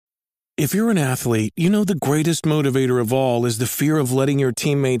If you're an athlete, you know the greatest motivator of all is the fear of letting your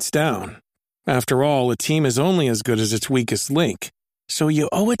teammates down. After all, a team is only as good as its weakest link. So you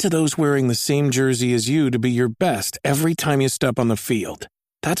owe it to those wearing the same jersey as you to be your best every time you step on the field.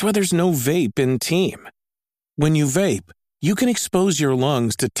 That's why there's no vape in team. When you vape, you can expose your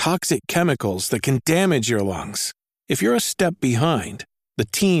lungs to toxic chemicals that can damage your lungs. If you're a step behind, the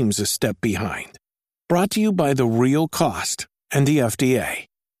team's a step behind. Brought to you by The Real Cost and the FDA.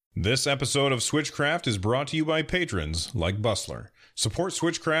 This episode of Switchcraft is brought to you by patrons like Bustler. Support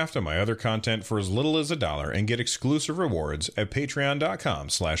Switchcraft and my other content for as little as $1 and get exclusive rewards at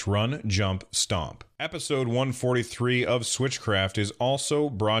patreon.com/runjumpstomp. Episode 143 of Switchcraft is also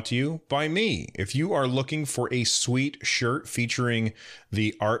brought to you by me. If you are looking for a sweet shirt featuring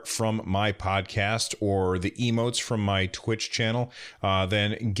the art from my podcast or the emotes from my Twitch channel,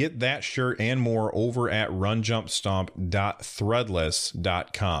 then get that shirt and more over at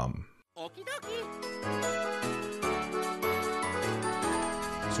runjumpstomp.threadless.com. Okie dokie.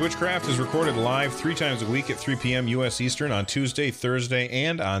 Switchcraft is recorded live 3 times a week at 3 p.m. U.S. Eastern on Tuesday, Thursday,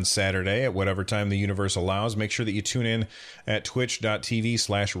 and on Saturday at whatever time the universe allows. Make sure that you tune in at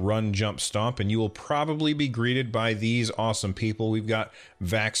twitch.tv/runjumpstomp, and you will probably be greeted by these awesome people. We've got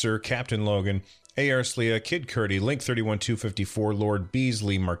Vaxxer, Captain Logan, A.R. Slia, Kid Curdy, Link31254, Lord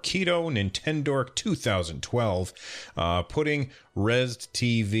Beasley, Marquito, Nintendork 2012, Pudding, Resd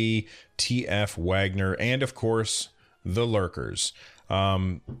TV, TF Wagner, and of course, the Lurkers.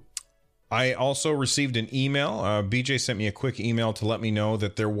 I also received an email. BJ sent me a quick email to let me know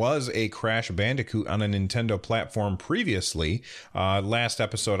that there was a Crash Bandicoot on a Nintendo platform previously. Last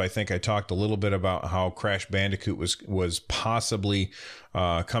episode, I think I talked a little bit about how Crash Bandicoot was possibly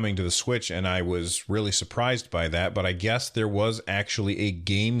coming to the Switch, and I was really surprised by that. But I guess there was actually a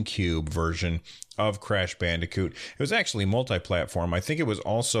GameCube version of Crash Bandicoot. It was actually multi-platform. I think it was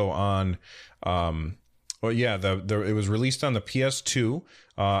also on... Well, yeah, it was released on the PS2,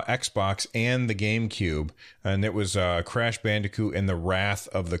 Xbox, and the GameCube, and it was Crash Bandicoot and the Wrath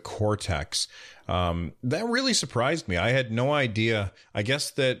of the Cortex. That really surprised me. I had no idea. I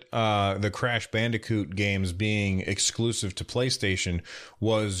guess that the Crash Bandicoot games being exclusive to PlayStation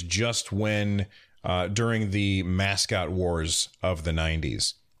was just when during the mascot wars of the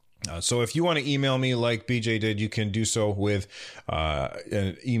 90s. So if you want to email me like BJ did, you can do so with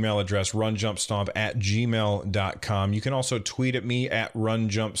an email address, runjumpstomp@gmail.com. You can also tweet at me at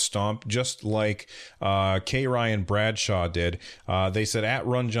runjumpstomp, just like K. Ryan Bradshaw did. They said, at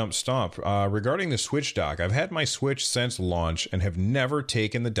runjumpstomp, regarding the Switch dock, I've had my Switch since launch and have never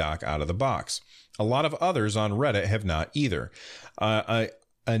taken the dock out of the box. A lot of others on Reddit have not either.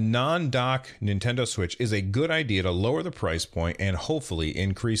 A non-dock Nintendo Switch is a good idea to lower the price point and hopefully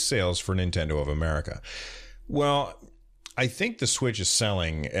increase sales for Nintendo of America. Well, I think the Switch is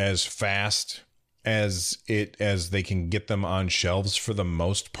selling as fast as they can get them on shelves for the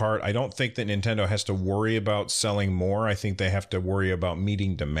most part. I don't think that Nintendo has to worry about selling more. I think they have to worry about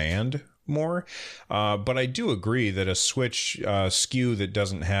meeting demand more. But I do agree that a Switch SKU that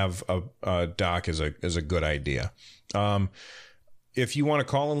doesn't have a dock is a good idea. If you want to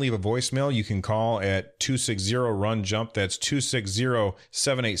call and leave a voicemail, you can call at 260-RUN-JUMP. That's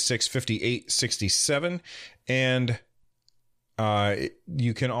 260-786-5867. And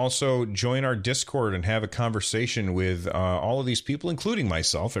you can also join our Discord and have a conversation with all of these people, including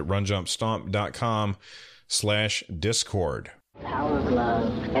myself, at runjumpstomp.com/Discord. Power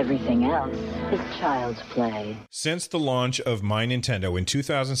Glove. Everything else is child's play. Since the launch of My Nintendo in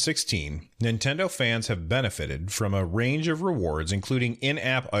 2016, Nintendo fans have benefited from a range of rewards, including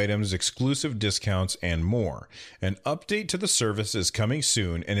in-app items, exclusive discounts, and more. An update to the service is coming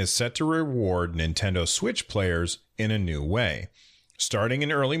soon and is set to reward Nintendo Switch players in a new way. Starting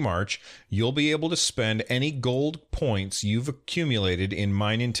in early March, you'll be able to spend any gold points you've accumulated in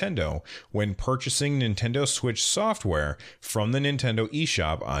My Nintendo when purchasing Nintendo Switch software from the Nintendo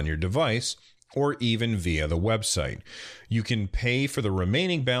eShop on your device, or even via the website. You can pay for the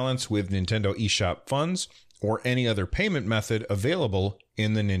remaining balance with Nintendo eShop funds or any other payment method available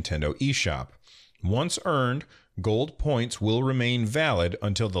in the Nintendo eShop. Once earned, gold points will remain valid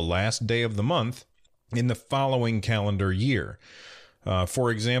until the last day of the month in the following calendar year. For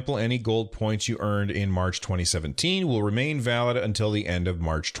example, any gold points you earned in March 2017 will remain valid until the end of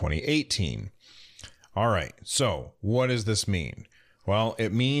March 2018. All right, so what does this mean? Well,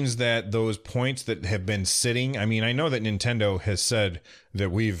 it means that those points that have been sitting, I mean, I know that Nintendo has said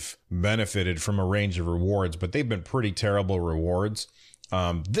that we've benefited from a range of rewards, but they've been pretty terrible rewards.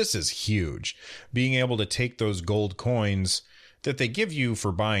 This is huge. Being able to take those gold coins that they give you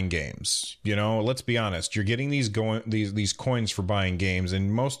for buying games. You know, let's be honest. You're getting these coins for buying games,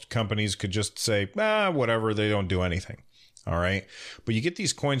 and most companies could just say, whatever, they don't do anything. All right. But you get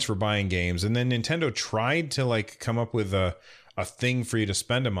these coins for buying games, and then Nintendo tried to like come up with a thing for you to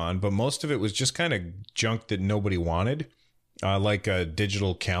spend them on, but most of it was just kind of junk that nobody wanted, like a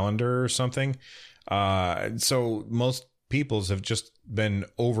digital calendar or something. So most people's have just been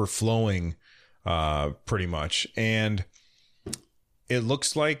overflowing pretty much. And it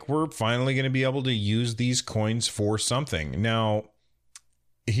looks like we're finally going to be able to use these coins for something. Now,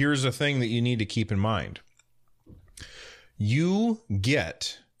 here's a thing that you need to keep in mind. You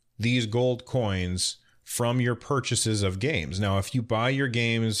get these gold coins from your purchases of games. Now, if you buy your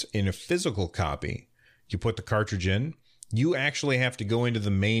games in a physical copy, you put the cartridge in, you actually have to go into the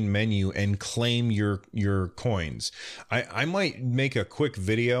main menu and claim your coins. I might make a quick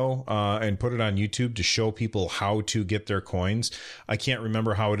video and put it on YouTube to show people how to get their coins. I can't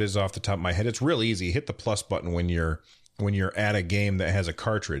remember how it is off the top of my head. It's real easy. Hit the plus button when you're at a game that has a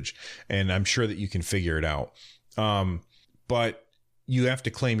cartridge, and I'm sure that you can figure it out. But you have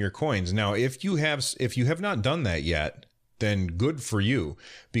to claim your coins. Now, if you have not done that yet, then good for you,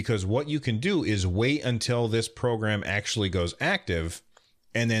 because what you can do is wait until this program actually goes active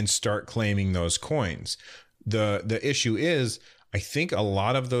and then start claiming those coins. The issue is, I think a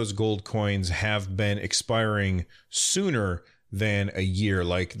lot of those gold coins have been expiring sooner than a year.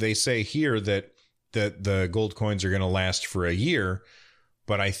 Like they say here that the gold coins are going to last for a year,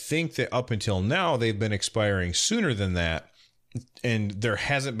 but I think that up until now they've been expiring sooner than that. And there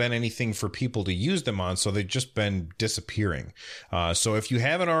hasn't been anything for people to use them on, so they've just been disappearing. So if you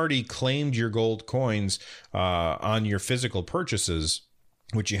haven't already claimed your gold coins on your physical purchases,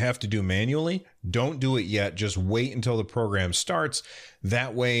 which you have to do manually, don't do it yet. Just wait until the program starts.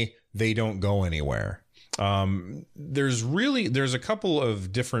 That way they don't go anywhere. There's a couple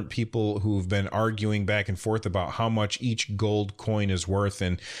of different people who've been arguing back and forth about how much each gold coin is worth,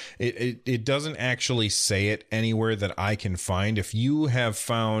 and it doesn't actually say it anywhere that I can find. If you have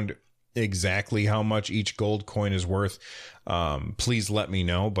found exactly how much each gold coin is worth, please let me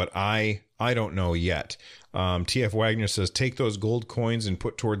know, but I don't know yet. TF Wagner says, take those gold coins and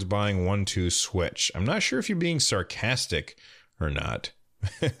put towards buying 1-2 Switch. I'm not sure if you're being sarcastic or not.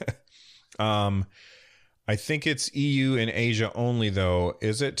 I think it's EU and Asia only, though.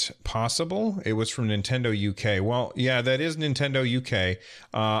 Is it possible? It was from Nintendo UK. Well, yeah, that is Nintendo UK.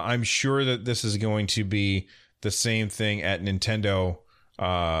 I'm sure that this is going to be the same thing at Nintendo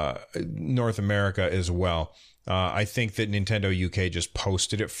North America as well. I think that Nintendo UK just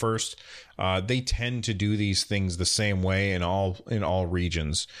posted it first. They tend to do these things the same way in all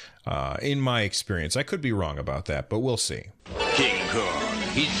regions, in my experience. I could be wrong about that, but we'll see. King Kong,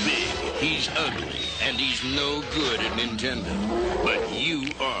 he's big. He's ugly, and he's no good at Nintendo. But you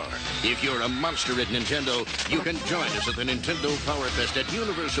are. If you're a monster at Nintendo, you can join us at the Nintendo Power Fest at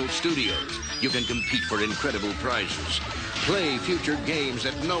Universal Studios. You can compete for incredible prizes, play future games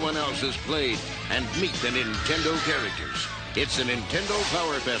that no one else has played, and meet the Nintendo characters. It's the Nintendo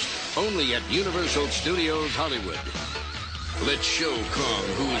Power Fest, only at Universal Studios Hollywood. Let's show Kong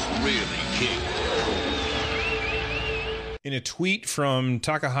who's really king. In a tweet from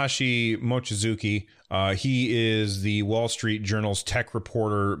Takahashi Mochizuki, he is the Wall Street Journal's tech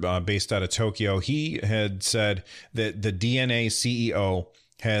reporter based out of Tokyo. He had said that the DNA CEO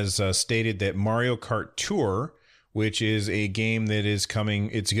has stated that Mario Kart Tour, which is a game that is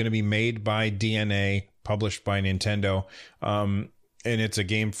coming, it's going to be made by DNA, published by Nintendo, and it's a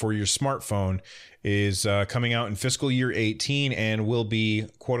game for your smartphone, is coming out in fiscal year 18 and will be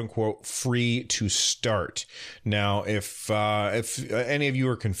quote unquote free to start. Now, if any of you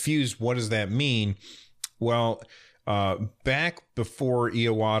are confused, what does that mean? Well, back before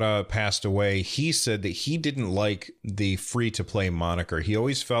Iwata passed away, he said that he didn't like the free to play moniker. He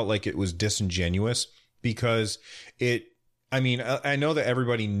always felt like it was disingenuous because I know that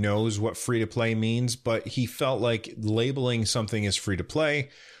everybody knows what free to play means, but he felt like labeling something as free to play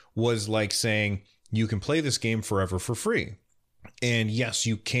was like saying you can play this game forever for free. And yes,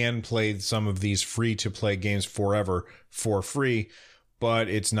 you can play some of these free to play games forever for free, but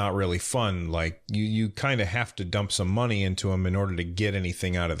it's not really fun. Like you kind of have to dump some money into them in order to get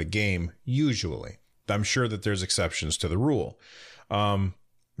anything out of the game, usually. I'm sure that there's exceptions to the rule.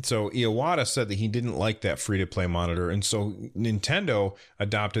 So Iwata said that he didn't like that free to play monitor. And so Nintendo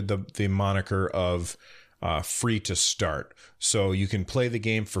adopted the moniker of free to start. So you can play the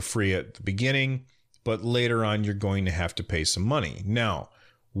game for free at the beginning, but later on you're going to have to pay some money. Now,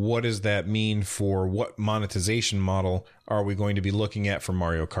 what does that mean for what monetization model are we going to be looking at for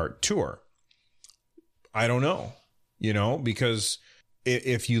Mario Kart Tour? I don't know. because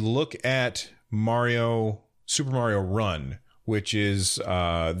if you look at Super Mario Run, which is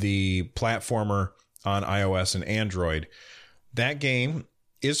the platformer on iOS and Android, that game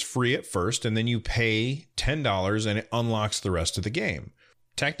is free at first, and then you pay $10 and it unlocks the rest of the game.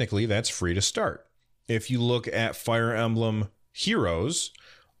 Technically, that's free to start. If you look at Fire Emblem Heroes,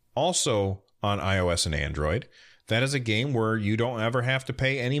 also on iOS and Android, that is a game where you don't ever have to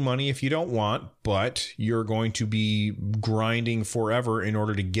pay any money if you don't want, but you're going to be grinding forever in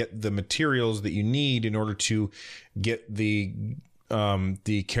order to get the materials that you need in order to get the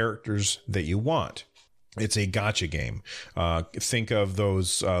characters that you want. It's a gacha game. Think of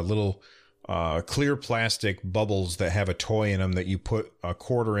those little clear plastic bubbles that have a toy in them that you put a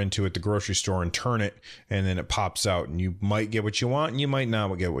quarter into at the grocery store and turn it, and then it pops out, and you might get what you want and you might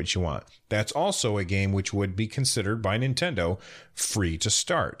not get what you want. That's also a game which would be considered by Nintendo free to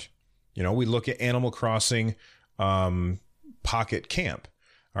start. We look at Animal Crossing Pocket Camp.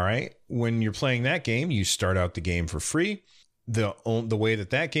 All right. When you're playing that game, you start out the game for free. The way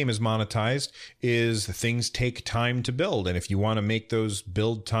that game is monetized is things take time to build. And if you want to make those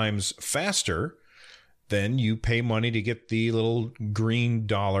build times faster, then you pay money to get the little green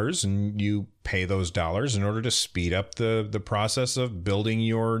dollars, and you pay those dollars in order to speed up the process of building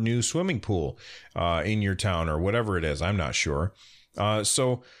your new swimming pool in your town or whatever it is. I'm not sure.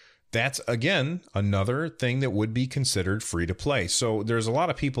 So that's, again, another thing that would be considered free to play. So there's a lot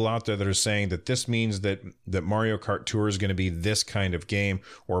of people out there that are saying that this means that Mario Kart Tour is going to be this kind of game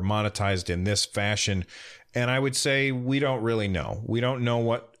or monetized in this fashion. And I would say we don't really know. We don't know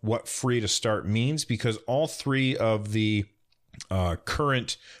what free to start means, because all three of the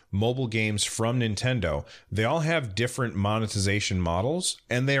current mobile games from Nintendo, they all have different monetization models,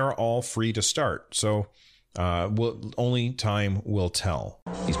 and they are all free to start. So only time will tell.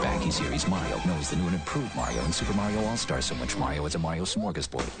 He's back, he's here, he's Mario. No, he's the new and improved Mario in Super Mario All-Stars. So much Mario, it's a Mario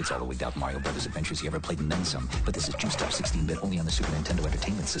smorgasbord. It's all the wigged out Mario Brothers adventures you ever played and then some. But this is juiced up 16-bit only on the Super Nintendo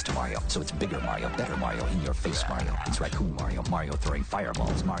Entertainment System Mario. So it's bigger Mario, better Mario, in your face Mario. It's Raccoon Mario, Mario throwing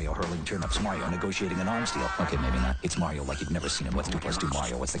fireballs, Mario hurling turnips, Mario negotiating an arms deal. Okay, maybe not. It's Mario like you've never seen him. What's 2 + 2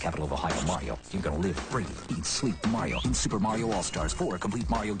 Mario? What's the capital of Ohio? Mario. You're gonna live, breathe, eat, sleep Mario in Super Mario All-Stars. 4 complete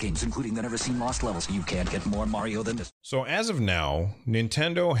Mario games, including the never-seen lost levels. You can't get more Mario than this. So as of now,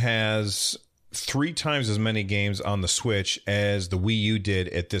 Nintendo has 3 times as many games on the Switch as the Wii U did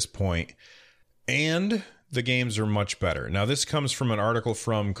at this point, and the games are much better. Now, this comes from an article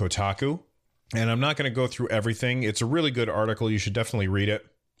from Kotaku, and I'm not going to go through everything. It's a really good article. You should definitely read it.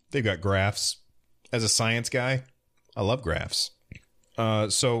 They've got graphs. As a science guy, I love graphs.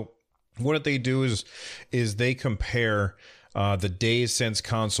 So what they do is they compare the days since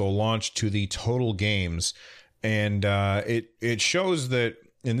console launch to the total games. And it shows that,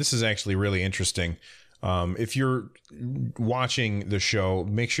 and this is actually really interesting. If you're watching the show,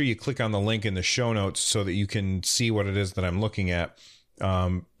 make sure you click on the link in the show notes so that you can see what it is that I'm looking at.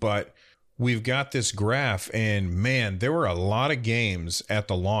 But we've got this graph, and man, there were a lot of games at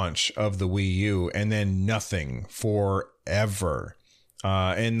the launch of the Wii U, and then nothing forever.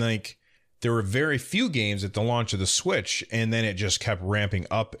 And there were very few games at the launch of the Switch, and then it just kept ramping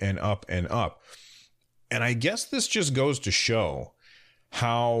up and up and up. And I guess this just goes to show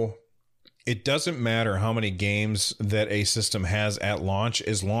how it doesn't matter how many games that a system has at launch,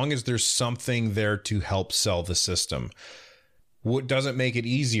 as long as there's something there to help sell the system. What doesn't make it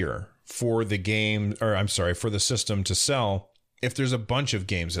easier for the system to sell if there's a bunch of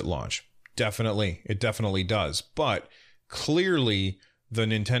games at launch? It definitely does. But clearly, the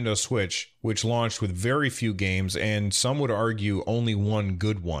Nintendo Switch, which launched with very few games, and some would argue only one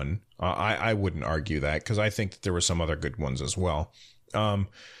good one. I wouldn't argue that, because I think that there were some other good ones as well.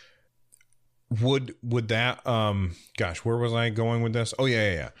 Would that, where was I going with this? Oh,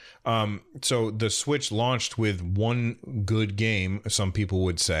 yeah. So the Switch launched with one good game, some people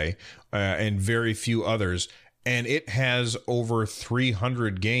would say, and very few others. And it has over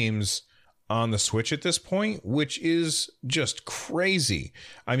 300 games on the Switch at this point, which is just crazy.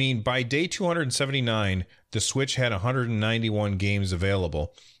 I mean, by day 279, the Switch had 191 games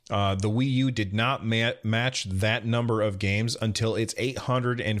available. The Wii U did not match that number of games until its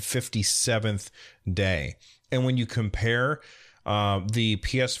 857th day. And when you compare the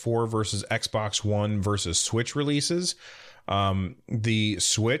PS4 versus Xbox One versus Switch releases, the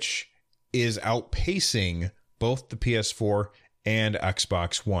Switch is outpacing both the PS4 and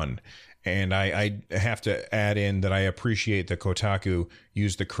Xbox One. And I have to add in that I appreciate that Kotaku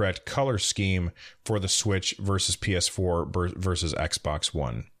used the correct color scheme for the Switch versus PS4 versus Xbox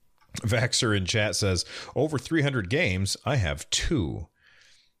One. Vaxer in chat says, over 300 games, I have 2.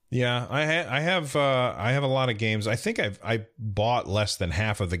 Yeah, I have a lot of games. I think I bought less than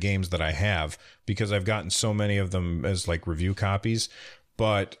half of the games that I have because I've gotten so many of them as like review copies.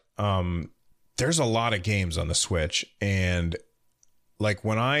 But there's a lot of games on the Switch, and like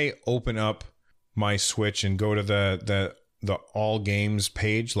when I open up my Switch and go to the all games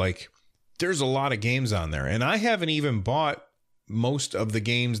page, like there's a lot of games on there, and I haven't even bought most of the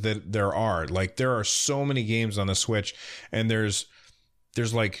games that there are. Like there are so many games on the Switch, and there's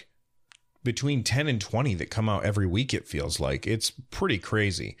like between 10 and 20 that come out every week. It feels like it's pretty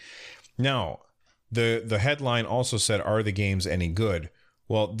crazy. Now, the headline also said, are the games any good?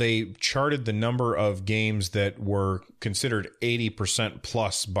 Well, they charted the number of games that were considered 80%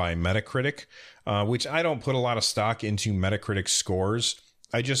 plus by Metacritic, which I don't put a lot of stock into Metacritic scores.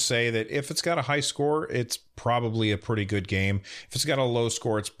 I just say that if it's got a high score, it's probably a pretty good game. If it's got a low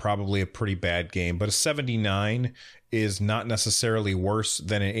score, it's probably a pretty bad game. But a 79 is not necessarily worse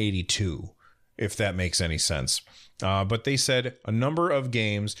than an 82, if that makes any sense. But they said a number of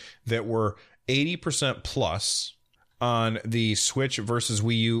games that were 80% plus on the Switch versus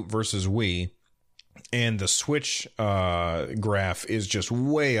Wii U versus Wii. And the Switch graph is just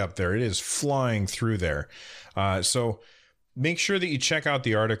way up there. It is flying through there. So make sure that you check out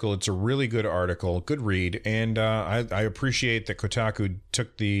the article. It's a really good article, good read, and I appreciate that Kotaku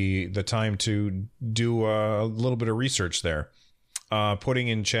took the time to do a little bit of research there. Putting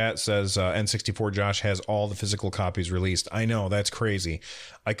in chat says N64 Josh has all the physical copies released. I know, that's crazy.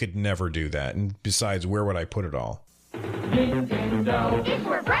 I could never do that. And besides, where would I put it all? Nintendo. It's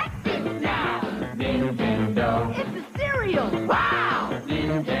for breakfast now. Nintendo. It's a cereal. Wow.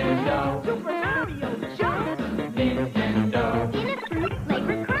 Nintendo. Super Mario Jump. Nintendo. In a fruit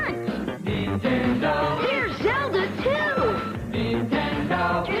flavored crunch. Nintendo. Here's Zelda too.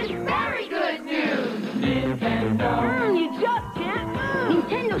 Nintendo. It's very good news. Nintendo. You just can't move.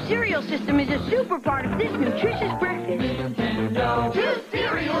 Nintendo cereal system is a super part of this nutritious breakfast. Nintendo. 2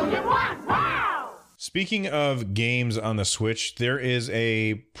 cereals in 1. Wow. Speaking of games on the Switch, there is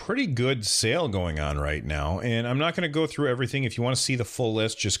a pretty good sale going on right now, and I'm not going to go through everything. If you want to see the full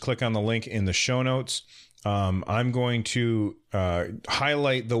list, just click on the link in the show notes. I'm going to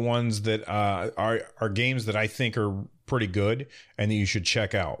highlight the ones that are games that I think are pretty good and that you should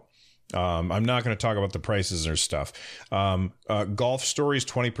check out. I'm not going to talk about the prices or stuff. Golf Stories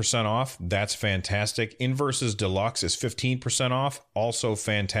 20% off. That's fantastic. Inversus Deluxe is 15% off. Also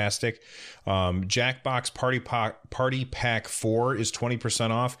fantastic. Jackbox Party Pack 4 is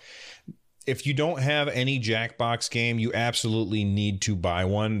 20% off. If you don't have any Jackbox game, you absolutely need to buy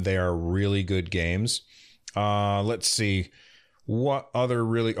one. They are really good games. Let's see. What other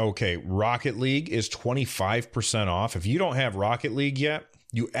really... Okay, Rocket League is 25% off. If you don't have Rocket League yet,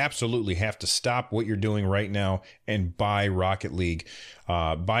 you absolutely have to stop what you're doing right now and buy Rocket League.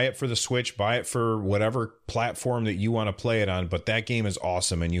 Buy it for the Switch, buy it for whatever platform that you want to play it on, but that game is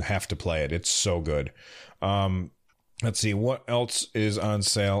awesome and you have to play it. It's so good. Let's see, what else is on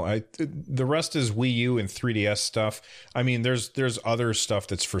sale? The rest is Wii U and 3DS stuff. I mean, there's other stuff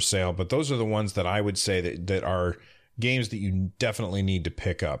that's for sale, but those are the ones that I would say that are games that you definitely need to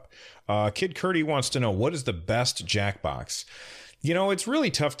pick up. Kid Curdy wants to know, what is the best Jackbox? You know, it's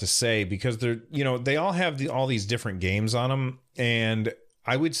really tough to say because they all have all these different games on them. And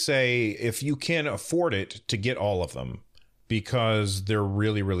I would say if you can afford it, to get all of them because they're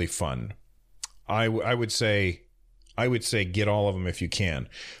really, really fun. I would say get all of them if you can.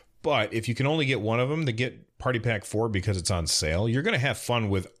 But if you can only get one of them, to get Party Pack 4 because it's on sale, you're going to have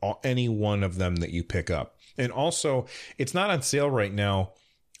fun with any one of them that you pick up. And also, it's not on sale right now.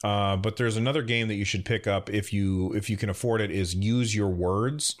 But there's another game that you should pick up if you can afford it, is Use Your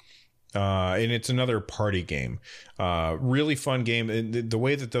Words. And it's another party game. Really fun game. And the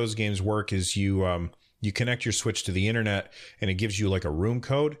way that those games work is you connect your Switch to the internet and it gives you like a room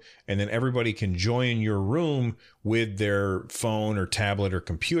code, and then everybody can join your room with their phone or tablet or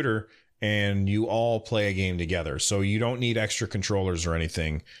computer, and you all play a game together. So you don't need extra controllers or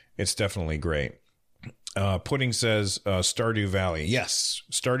anything. It's definitely great. Pudding says Stardew Valley. Yes,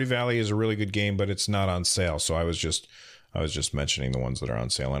 Stardew Valley is a really good game, but it's not on sale. So I was just mentioning the ones that are on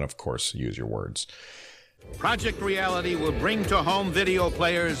sale, and of course, Use Your Words. Project Reality will bring to home video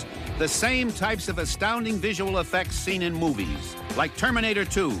players the same types of astounding visual effects seen in movies, like Terminator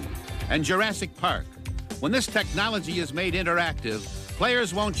 2 and Jurassic Park. When this technology is made interactive,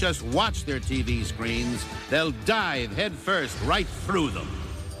 players won't just watch their TV screens, they'll dive headfirst right through them.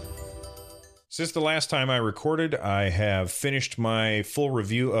 Since the last time I recorded, I have finished my full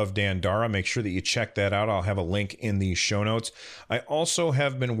review of Dandara. Make sure that you check that out. I'll have a link in the show notes. I also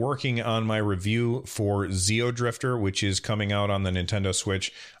have been working on my review for Xeodrifter, which is coming out on the Nintendo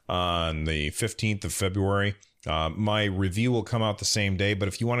Switch on the 15th of February. My review will come out the same day, but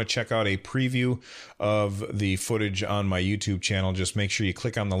if you want to check out a preview of the footage on my YouTube channel, just make sure you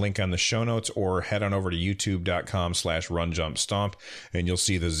click on the link on the show notes or head on over to youtube.com/runjumpstomp and you'll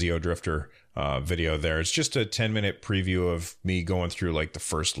see the Xeodrifter video there. It's just a 10-minute preview of me going through like the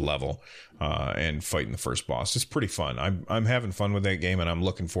first level and fighting the first boss. It's pretty fun. I'm having fun with that game, and I'm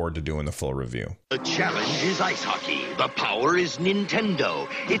looking forward to doing the full review. The challenge is ice hockey. The power is Nintendo.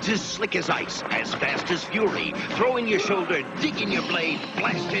 It's as slick as ice, as fast as fury. Throw in your shoulder, dig in your blade,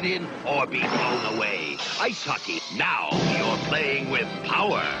 blast it in, or be blown away. Ice hockey. Now you're playing with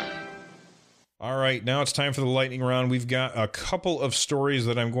power. All right, now it's time for the lightning round. We've got a couple of stories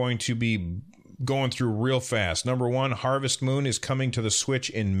that I'm going to be going through real fast. Number one, Harvest Moon is coming to the Switch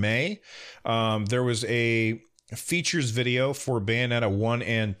in May. There was a features video for Bayonetta 1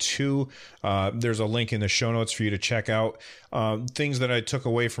 and 2. There's a link in the show notes for you to check out. Things that I took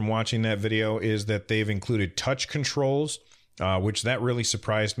away from watching that video is that they've included touch controls, which that really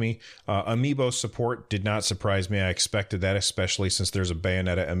surprised me. Amiibo support did not surprise me. I expected that, especially since there's a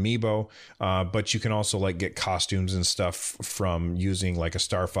Bayonetta amiibo. But you can also like get costumes and stuff from using like a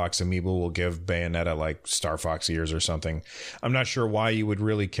Star Fox amiibo will give Bayonetta like Star Fox ears or something. I'm not sure why you would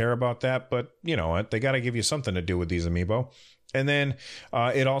really care about that, but you know what? They got to give you something to do with these amiibo. And then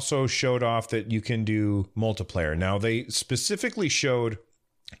it also showed off that you can do multiplayer. Now, they specifically showed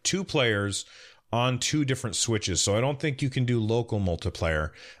 2 players on 2 different Switches, so I don't think you can do local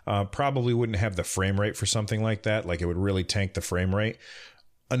multiplayer. Probably wouldn't have the frame rate for something like that. Like, it would really tank the frame rate.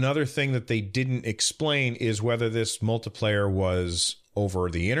 Another thing that they didn't explain is whether this multiplayer was over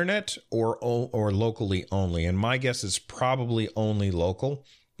the internet or locally only. And my guess is probably only local,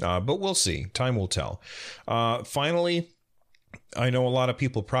 but we'll see. Time will tell. Finally, I know a lot of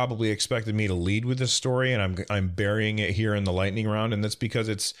people probably expected me to lead with this story, and I'm burying it here in the lightning round, and that's because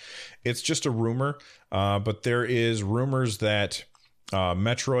it's just a rumor. But there is rumors that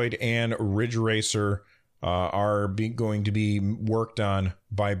Metroid and Ridge Racer are going to be worked on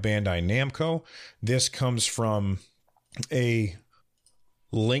by Bandai Namco. This comes from a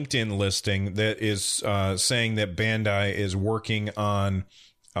LinkedIn listing that is saying that Bandai is working on.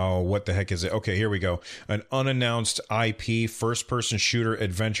 Oh, what the heck is it? Okay, here we go. An unannounced IP first-person shooter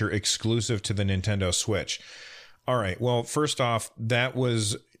adventure exclusive to the Nintendo Switch. All right, well, first off, that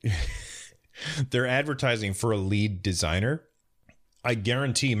was... they're advertising for a lead designer. I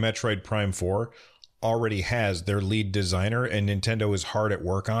guarantee Metroid Prime 4 already has their lead designer, and Nintendo is hard at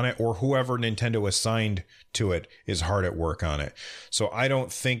work on it, or whoever Nintendo assigned to it is hard at work on it. So I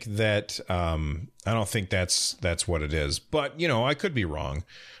don't think that that's what it is. But you know, I could be wrong.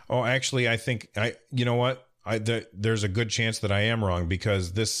 Oh, actually, I think you know what? There's a good chance that I am wrong,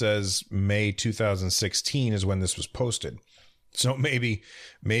 because this says May 2016 is when this was posted. So maybe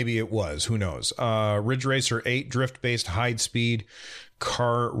it was. Who knows? Ridge Racer 8 drift-based high-speed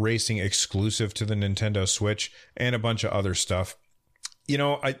car racing exclusive to the Nintendo Switch, and a bunch of other stuff. You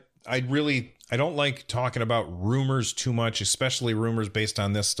know, I don't like talking about rumors too much, especially rumors based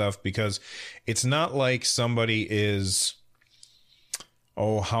on this stuff, because it's not like somebody is...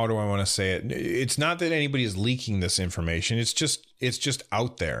 Oh, how do I want to say it? It's not that anybody is leaking this information. It's just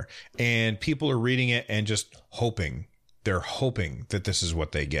out there, and people are reading it and just hoping. They're hoping that this is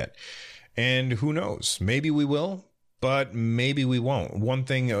what they get. And who knows? Maybe we will, but maybe we won't. One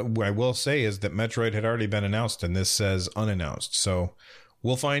thing I will say is that Metroid had already been announced, and this says unannounced. So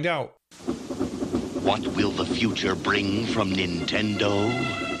we'll find out. What will the future bring from Nintendo?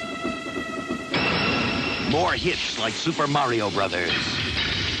 More hits like Super Mario Brothers.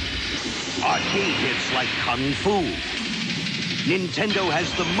 Arcade hits like Kung Fu. Nintendo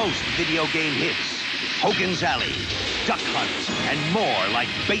has the most video game hits. Hogan's Alley, Duck Hunt, and more like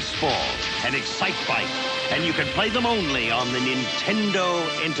baseball and Excite Bike. And you can play them only on the Nintendo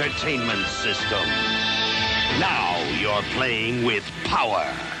Entertainment System. Now you're playing with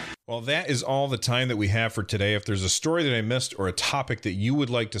power. Well, that is all the time that we have for today. If there's a story that I missed or a topic that you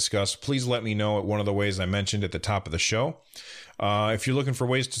would like to discuss, please let me know at one of the ways I mentioned at the top of the show. If you're looking for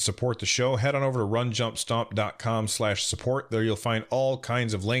ways to support the show, head on over to runjumpstomp.com/support. There you'll find all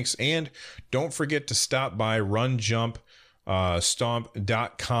kinds of links. And don't forget to stop by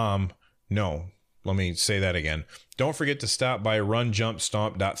runjumpstomp.com. No, let me say that again. Don't forget to stop by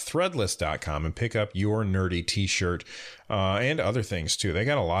runjumpstomp.threadless.com and pick up your nerdy t-shirt and other things too. They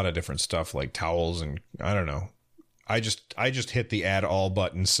got a lot of different stuff like towels and I don't know. I just hit the add all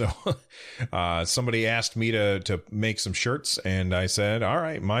button. So somebody asked me to make some shirts, and I said, all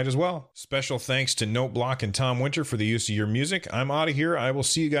right, might as well. Special thanks to Note Block and Tom Winter for the use of your music. I'm out of here. I will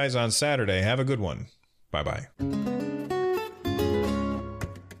see you guys on Saturday. Have a good one. Bye-bye.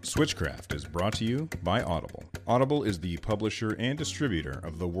 Switchcraft is brought to you by Audible. Audible is the publisher and distributor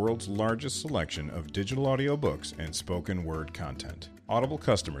of the world's largest selection of digital audiobooks and spoken word content. Audible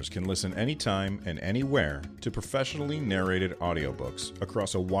customers can listen anytime and anywhere to professionally narrated audiobooks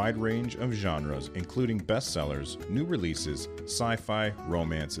across a wide range of genres, including bestsellers, new releases, sci-fi,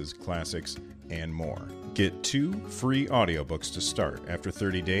 romances, classics, and more. Get 2 free audiobooks to start. After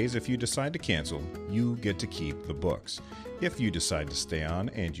 30 days, if you decide to cancel, you get to keep the books. If you decide to stay on,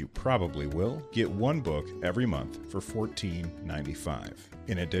 and you probably will, get 1 book every month for $14.95.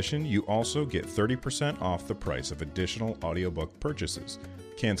 In addition, you also get 30% off the price of additional audiobook purchases.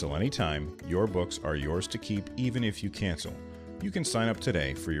 Cancel anytime. Your books are yours to keep even if you cancel. You can sign up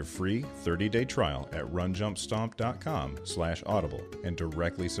today for your free 30-day trial at runjumpstomp.com/audible and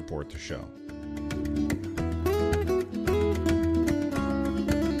directly support the show.